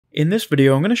In this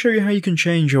video, I'm going to show you how you can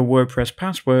change your WordPress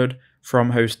password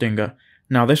from Hostinger.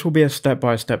 Now, this will be a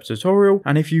step-by-step tutorial,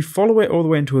 and if you follow it all the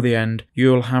way until the end,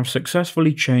 you'll have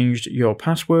successfully changed your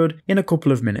password in a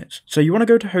couple of minutes. So you want to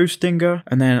go to Hostinger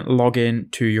and then log in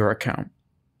to your account.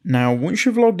 Now, once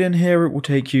you've logged in here, it will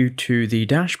take you to the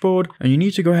dashboard, and you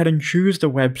need to go ahead and choose the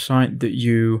website that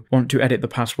you want to edit the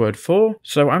password for.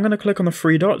 So I'm going to click on the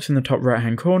three dots in the top right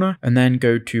hand corner and then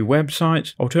go to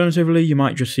websites. Alternatively, you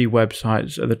might just see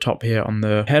websites at the top here on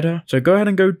the header. So go ahead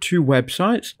and go to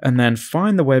websites and then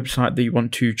find the website that you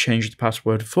want to change the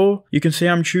password for. You can see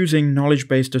I'm choosing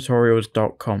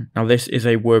knowledgebasetutorials.com. Now, this is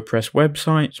a WordPress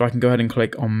website, so I can go ahead and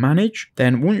click on manage.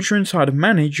 Then once you're inside of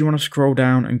manage, you want to scroll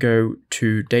down and go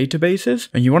to databases,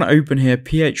 and you want to open here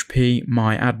PHP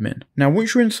My Admin. Now,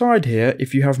 once you're inside here,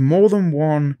 if you have more than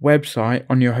one website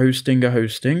on your Hostinger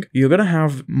hosting, you're going to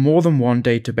have more than one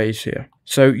database here.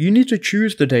 So you need to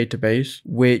choose the database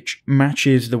which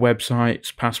matches the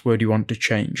website's password you want to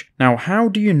change. Now, how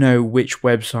do you know which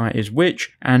website is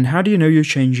which, and how do you know you're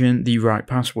changing the right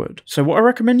password? So what I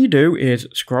recommend you do is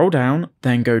scroll down,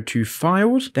 then go to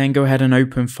Files, then go ahead and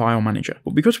open File Manager.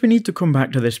 But because we need to come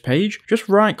back to this page, just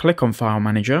right click on File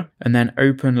Manager and then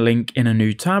open Link in a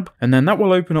new tab, and then that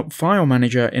will open up File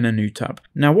Manager in a new tab.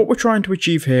 Now, what we're trying to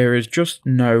achieve here is just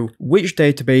know which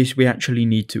database we actually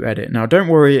need to edit. Now, don't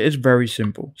worry, it is very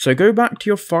simple. So go back to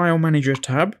your File Manager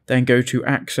tab, then go to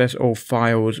Access All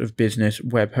Files of Business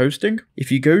Web Hosting.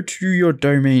 If you go to your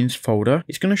Domains folder,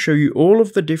 it's going to show you all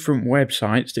of the different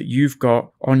websites that you've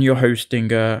got on your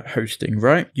Hostinger hosting,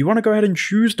 right? You want to go ahead and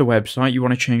choose the website you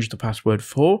want to change the password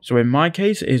for. So in my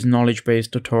case, it is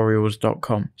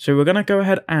knowledgebasetutorials.com. So we're going to go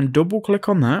ahead and double click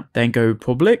on that, then go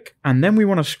public, and then we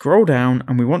want to scroll down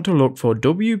and we want to look for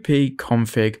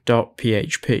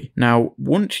wp-config.php. Now,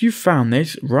 once you've found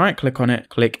this, right click on it,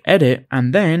 click edit,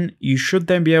 and then you should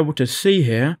then be able to see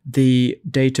here the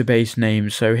database name.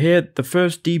 So here, the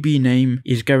first DB name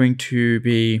is going to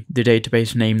be the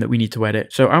database name that we need to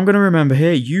edit. So I'm going to remember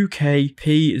here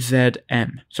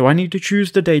UKPZM. So I need to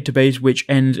choose the database which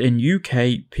ends in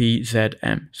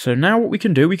UKPZM. So now what we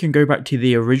can do, we can go back to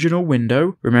the original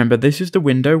window. Remember, this is the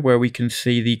window where we can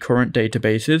see the current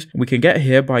databases. We can get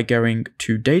here by going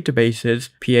to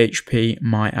databases, PHP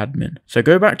My Admin. So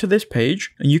go back to this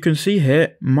page and you can see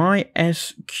here my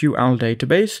SQL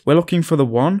database. We're looking for the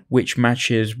one which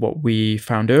matches what we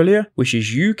found earlier, which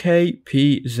is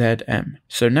UKPZM.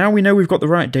 So now we know we've got the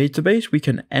right database, we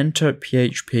can enter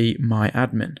PHP My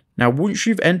Admin. Now, once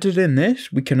you've entered in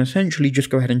this, we can essentially just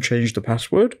go ahead and change the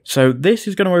password. So this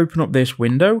is going to open up this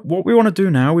window. What we want to do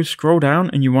now is scroll down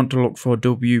and you want to look for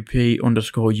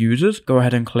WP_users. Go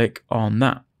ahead and click on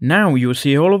that. Now you'll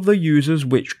see all of the users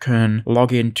which can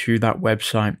log into that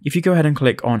website. If you go ahead and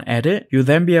click on edit, you'll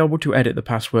then be able to edit the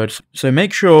passwords. So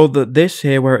make sure that this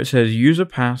here where it says user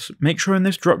pass, make sure in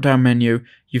this drop down menu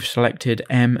you've selected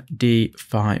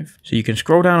MD5. So you can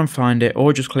scroll down and find it,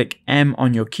 or just click M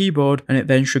on your keyboard and it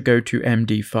then should go to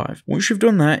MD5. Once you've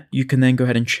done that, you can then go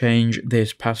ahead and change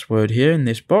this password here in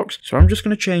this box. So I'm just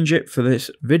going to change it for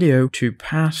this video to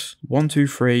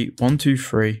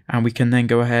pass123123, and we can then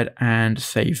go ahead and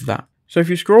save that. So if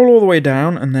you scroll all the way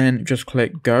down and then just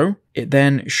click go, it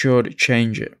then should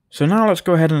change it. So now let's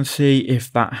go ahead and see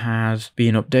if that has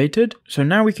been updated. So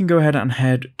now we can go ahead and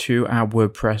head to our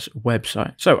WordPress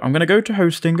website. So I'm going to go to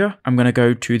Hostinger, I'm going to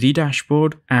go to the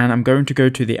dashboard, and I'm going to go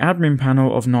to the admin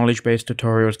panel of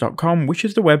knowledgebasetutorials.com, which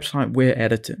is the website we're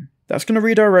editing. That's going to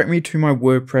redirect me to my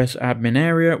WordPress admin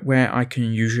area where I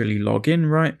can usually log in,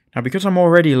 right? Now, because I'm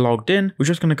already logged in, we're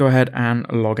just going to go ahead and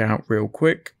log out real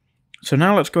quick. So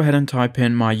now let's go ahead and type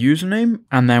in my username,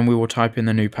 and then we will type in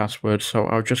the new password. So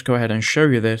I'll just go ahead and show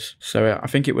you this. So I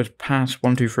think it was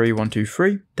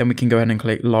pass123123. Then we can go ahead and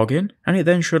click login, and it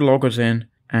then should log us in.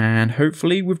 And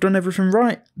hopefully we've done everything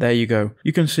right. There you go.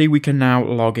 You can see we can now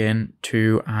log in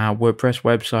to our WordPress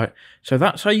website. So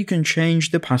that's how you can change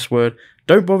the password.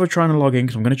 Don't bother trying to log in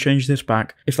because I'm going to change this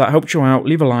back. If that helped you out,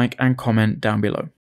 leave a like and comment down below.